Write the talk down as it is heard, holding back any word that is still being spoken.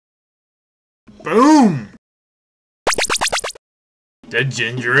Boom! The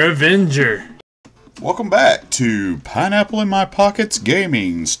Ginger Avenger. Welcome back to Pineapple in My Pockets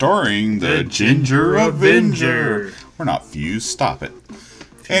Gaming, starring the Ginger Avenger. We're not fused, stop it.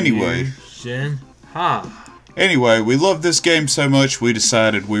 Anyway, we love this game so much we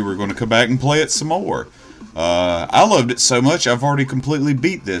decided we were going to come back and play it some more. I loved it so much I've already completely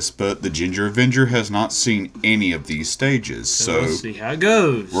beat this, but the Ginger Avenger has not seen any of these stages. So let's see how it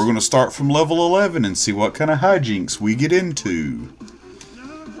goes. We're going to start from level 11 and see what kind of hijinks we get into.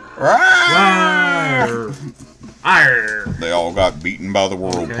 Arr. Arr. They all got beaten by the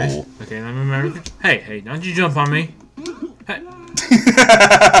whirlpool. Okay, let me remember. Hey, don't you jump on me. Hey.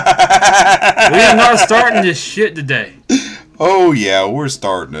 We are not starting this shit today. Oh yeah, we're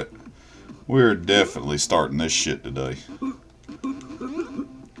starting it. We're definitely starting this shit today.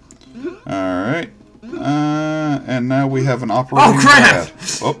 Alright. And now we have an operating crap! pad.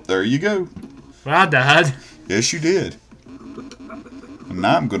 Oh, there you go. Well, I died. Yes, you did. And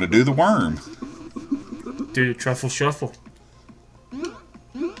now I'm going to do the worm. Do the truffle shuffle.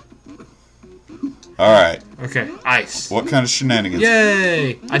 Alright. Okay, ice. What kind of shenanigans?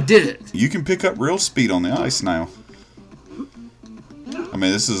 Yay! I did it. You can pick up real speed on the ice now. I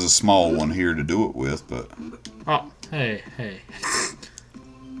mean, this is a small one here to do it with, but... Oh, hey.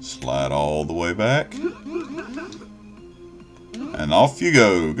 Slide all the way back. And off you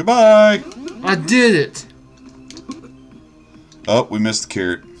go. Goodbye! I did it! Oh, we missed the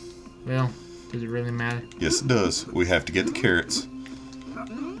carrot. Well, does it really matter? Yes, it does. We have to get the carrots.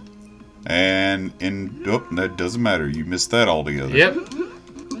 And oh, that doesn't matter. You missed that altogether. Yep.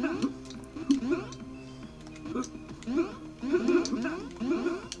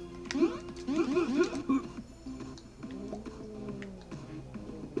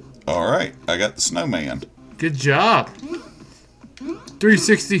 Alright, I got the snowman. Good job.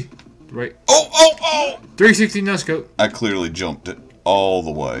 360. Right. Oh! 360 no scope. I clearly jumped it all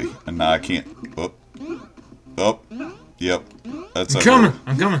the way. And now I can't. Up. Yep. That's over.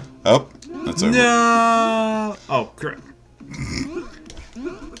 I'm coming. Up. That's over. No. Oh, crap. Let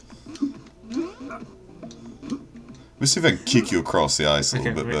me see if I can kick you across the ice a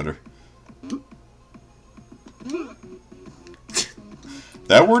little bit better.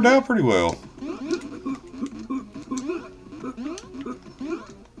 That worked out pretty well.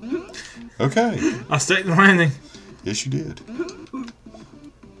 Okay. I stayed the landing. Yes, you did.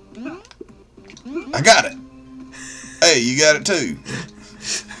 I got it. Hey, you got it too.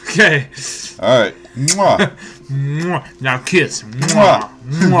 Okay. All right. Mwah. Mwah. Now kiss. Mwah.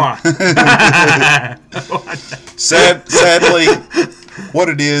 Mwah. Sadly, what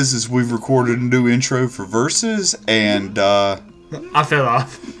it is we've recorded a new intro for Versus, and I fell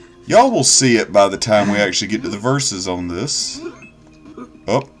off. y'all will see it by the time we actually get to the Versus on this.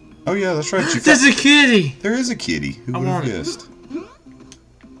 Oh yeah, that's right. There's a kitty. There is a kitty. Who would have guessed?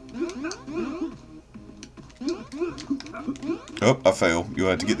 Oh, I fail. You'll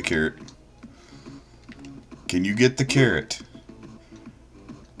have to get the carrot. Can you get the carrot?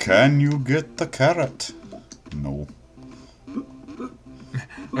 Can you get the carrot? No.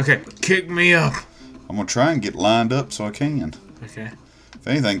 Okay, kick me up. I'm going to try and get lined up so I can. Okay. If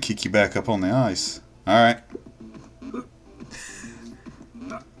anything, kick you back up on the ice. Alright.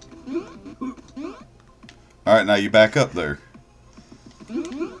 Alright, now you back up there.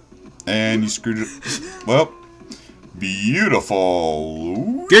 And you screwed it. Well,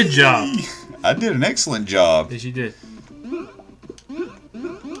 beautiful. Good job. I did an excellent job. Yes, you did.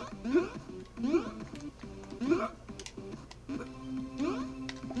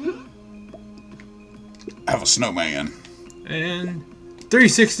 I have a snowman. And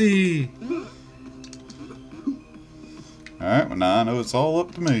 360. Alright, well now I know it's all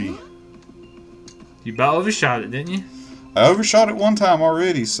up to me. You about overshot it, didn't you? I overshot it one time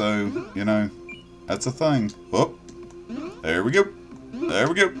already, so, you know, that's a thing. Whoop. There we go. There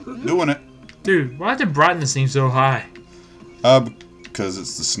we go. Doing it. Dude, why did the brightness seem so high? Because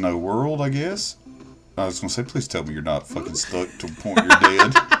it's the snow world, I guess. I was going to say, please tell me you're not fucking stuck to the point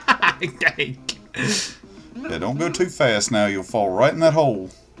you're dead. Yeah, don't go too fast now. You'll fall right in that hole.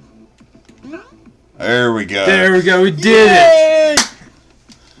 There we go. There we go. We did it.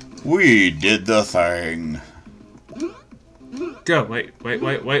 We did the thing. Go.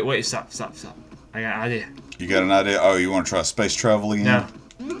 Wait. Stop. I got an idea. You got an idea? Oh, you want to try space travel again? No.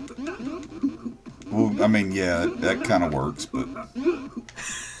 Well, I mean, yeah, that kind of works, but...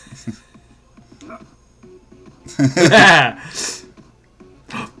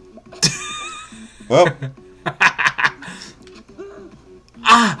 Well...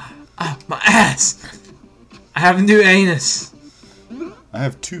 My ass! I have a new anus. I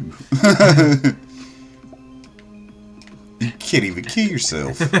have 2. You can't even kill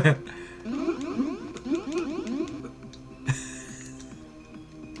yourself.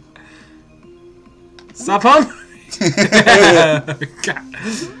 Stop him!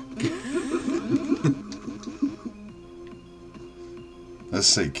 Let's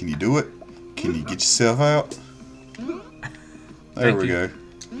see. Can you do it? Can you get yourself out? There we go.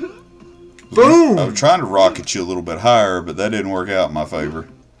 Boom! I was trying to rocket you a little bit higher, but that didn't work out in my favor.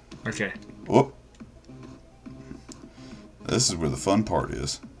 Okay. Whoop. This is where the fun part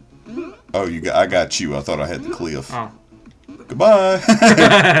is. Oh, I got you. I thought I had the cliff. Oh. Goodbye.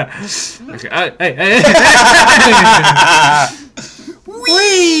 Okay. Hey.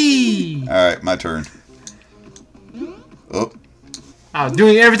 Whee! Alright, my turn. Oh. I was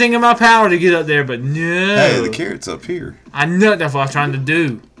doing everything in my power to get up there, but no. Hey, the carrot's up here. I know that's what I was trying to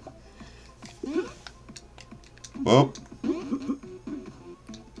do. Well.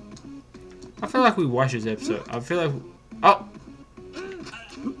 I feel like we watched this episode. I feel like... Oh!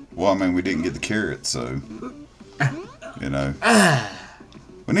 Well, I mean, we didn't get the carrot, so... You know.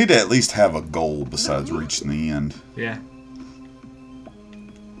 We need to at least have a goal besides reaching the end. Yeah.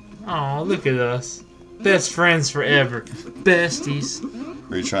 Oh, look at us. Best friends forever. Besties.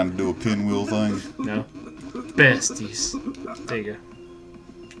 Are you trying to do a pinwheel thing? No. Besties. There you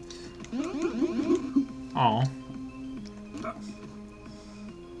go. Aw.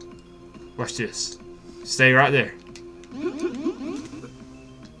 Watch this. Stay right there.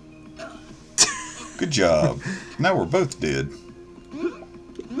 Good job. Now we're both dead.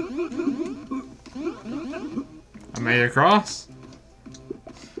 I made it across.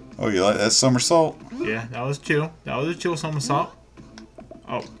 Oh, you like that somersault? Yeah, that was chill. That was a chill somersault.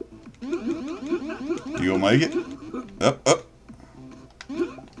 Oh. You gonna make it? Up.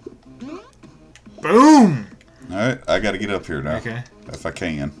 Boom! Alright, I gotta get up here now. Okay. If I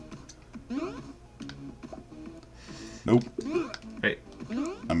can. Nope. Wait.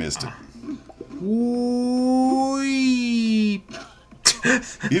 I missed it. Wee. You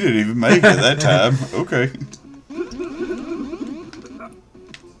didn't even make it that time. Okay.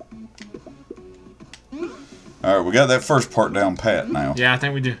 Alright, we got that first part down pat now. Yeah, I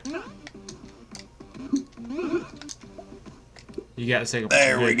think we do. You got the second part.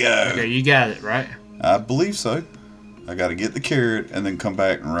 There we go. Okay, you got it, right? I believe so. I gotta get the carrot and then come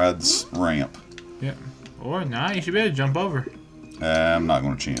back and ride this ramp. Yeah. Or, nah, you should be able to jump over. I'm not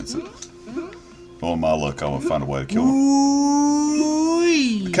gonna chance it. Well, my luck, I'm gonna find a way to kill him.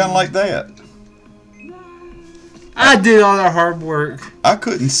 Kinda like that. I did all that hard work. I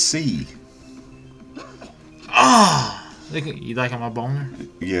couldn't see. Ah! Look at you, like my boner?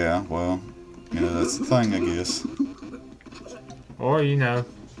 Yeah, well, you know, that's the thing, I guess. Or, you know.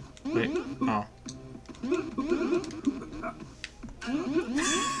 Wait. Oh.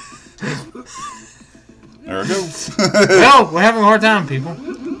 There we go. Well, we're having a hard time, people.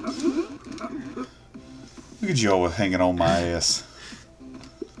 Look at y'all hanging on my ass.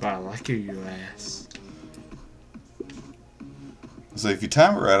 I like your ass. So if you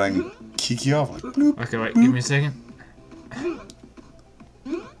time it right, I can kick you off like bloop. Okay, wait, give me a second.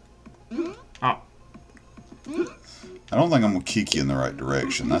 Oh. I don't think I'm gonna kick you in the right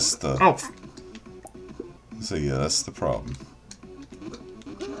direction. That's the. Oh. So yeah, that's the problem.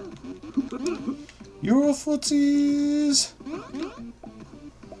 Your footsies.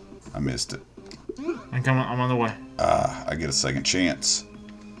 I missed it. I'm coming. I'm on the way. I get a second chance.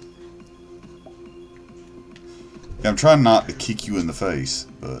 Yeah, I'm trying not to kick you in the face,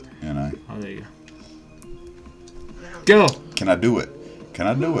 but you know. Oh, there you go. Go. Can I do it? Can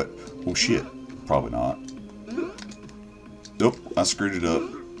I do it? Oh shit. Probably not. Nope, I screwed it up.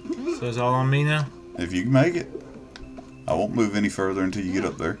 So it's all on me now? If you can make it. I won't move any further until you get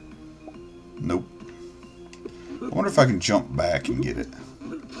up there. Nope. I wonder if I can jump back and get it.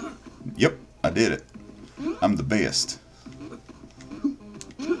 Yep, I did it. I'm the best.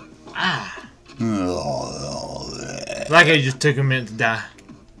 Ah. Like I just took a minute to die.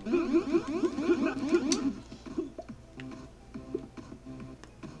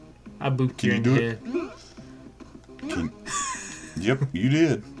 I booped you in the head. Yep, you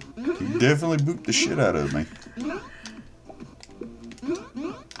did. You definitely booped the shit out of me.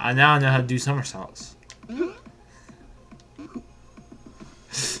 I now know how to do somersaults.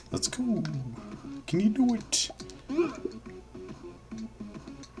 Let's go. Can you do it?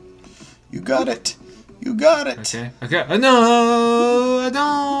 You got it. You got it. Okay. Okay. No, I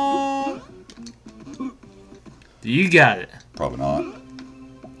don't. You got it. Probably not.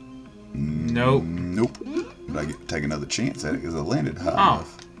 Nope. Nope. But I get to take another chance at it because I landed high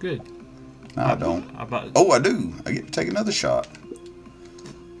enough. Good. No, I don't. Oh, I do. I get to take another shot.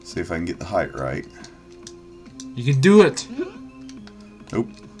 See if I can get the height right. You can do it. Nope.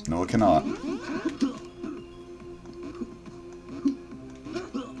 No, I cannot.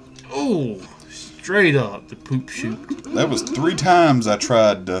 Oh, straight up the poop chute. That was 3 times I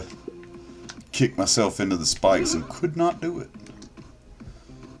tried to kick myself into the spikes and could not do it.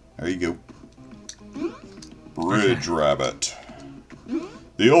 There you go. Bridge rabbit.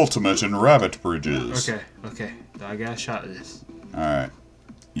 The ultimate in rabbit bridges. Okay, okay. I got a shot at this. Alright.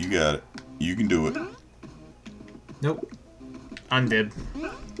 You got it. You can do it. Nope. I'm dead.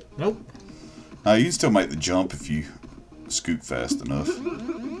 Nope. Now, you can still make the jump if you scoot fast enough.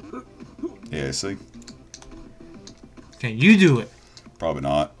 Yeah, see? Can you do it? Probably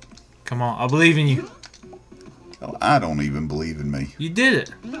not. Come on, I believe in you. Hell, I don't even believe in me. You did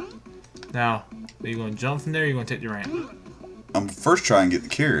it. Now, are you going to jump from there or are you going to take the ramp? I'm first trying to get the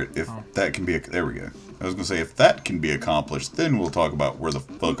carrot. If that can be... There we go. I was going to say, if that can be accomplished, then we'll talk about where the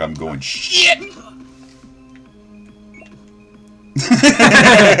fuck I'm going. Shit!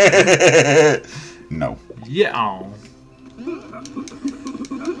 No. Yeah. Oh.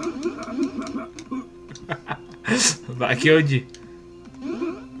 But I killed you.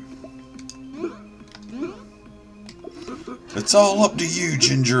 It's all up to you,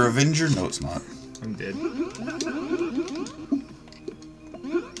 Ginger Avenger. No, it's not. I'm dead.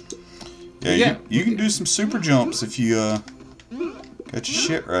 Yeah, you can do some super jumps if you got your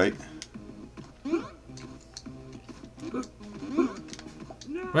shit right.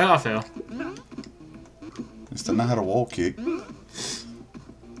 Well, I fell. I still know how to wall kick.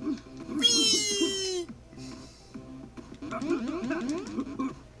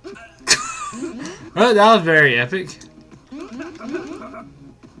 Well, that was very epic.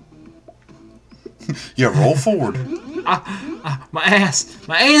 Yeah, roll forward. My ass!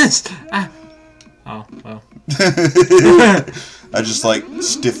 My anus! Oh, well. I just like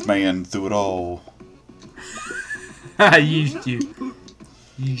stiff man through it all. I used you.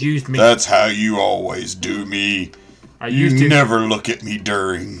 You used me. That's how you always do me. I used You to. never look at me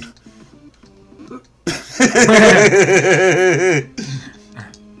during.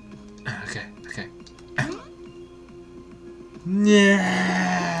 Okay, okay.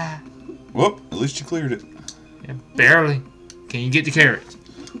 Yeah. Whoop, at least you cleared it. Yeah, barely. Can you get the carrot?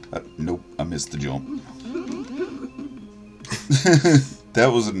 Nope, I missed the jump.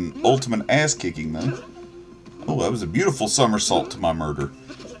 That was an ultimate ass kicking, though. Oh, that was a beautiful somersault to my murder.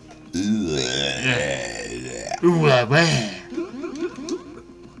 Ooh,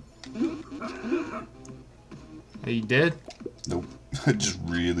 Are you dead? Nope, just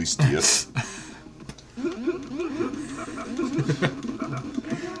really stiff.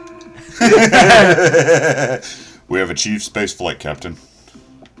 We have achieved space flight, Captain.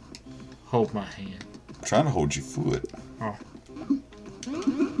 Hold my hand. I'm trying to hold your foot. Oh.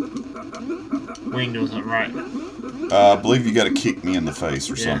 We ain't doing something right. I believe you got to kick me in the face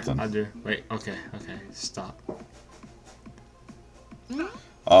or something. I do. Wait, okay, stop.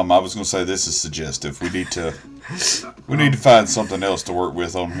 I was gonna say this is suggestive. We need to find something else to work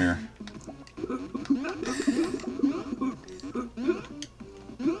with on here.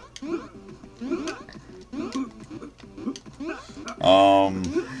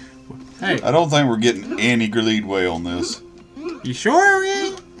 Hey, I don't think we're getting any leadway on this. you sure we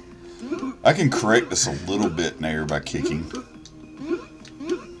ain't? I can correct this a little bit in there by kicking.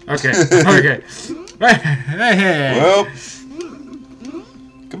 Okay, okay. Hey. Well,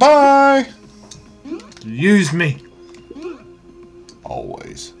 goodbye. Use me.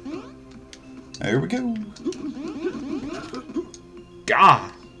 Always. There we go.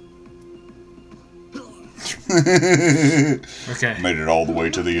 God. Okay. Made it all the way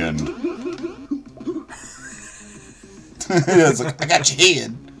to the end. It's like, I got your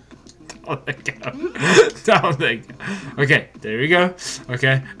head. Don't let go. Don't let go. Okay, there we go.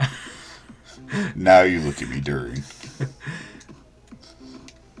 Okay. Now you look at me during.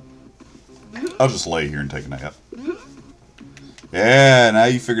 I'll just lay here and take a nap. Yeah, now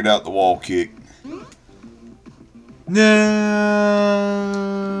you figured out the wall kick. No.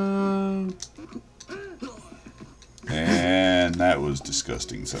 And that was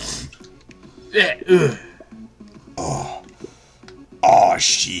disgusting sounding. Yeah. Ugh. Oh. Oh,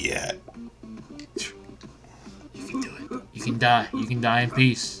 shit. You can do it. You can die. You can die in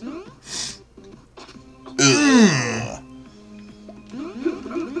peace. Ugh.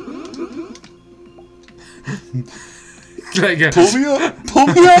 Let go. Pull me up. Pull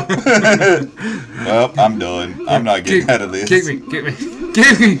me up. Well, I'm done. I'm not getting out of this. Kick me. Kick me.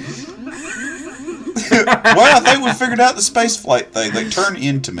 Kick me. Well, I think we figured out the space flight thing. Like, turn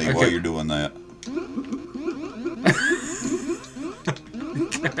into me while you're doing that.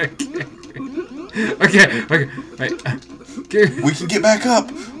 Okay. Wait. We can get back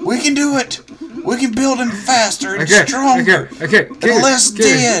up. We can do it. We can build him faster and stronger. Okay. And less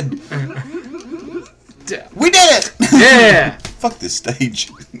dead. We did it! Yeah! Fuck this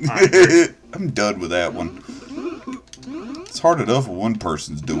stage. I'm done with that one. It's hard enough when one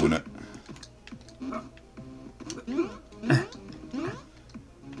person's doing it.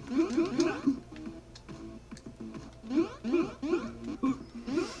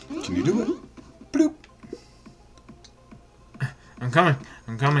 Can you do it? Bloop. I'm coming.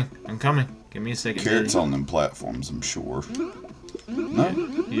 Give me a second. Carrots on them platforms, I'm sure. No?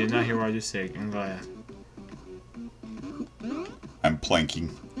 You did not hear what I just said. I'm glad. I'm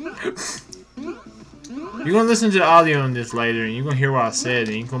planking. You're gonna listen to the audio on this later, and you're gonna hear what I said,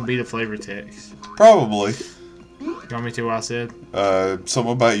 and you're gonna be the flavor text. Probably. You want me to what I said?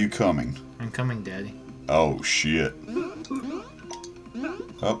 Something about you coming. I'm coming, Daddy. Oh, shit.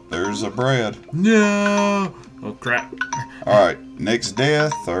 Oh, there's a Brad. No! Oh, crap. Alright, next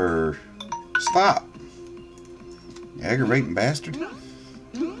death, or... Stop. You aggravating bastard.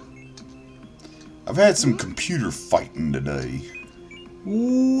 I've had some computer fighting today.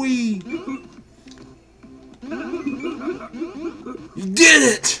 Wee! You did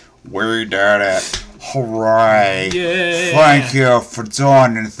it! We did it. Hooray. Yeah! Thank you for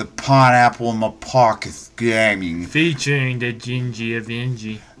joining the Pineapple in My Pockets gaming. Featuring the Ginger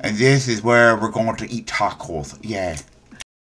Avenger. And this is where we're going to eat tacos. Yeah.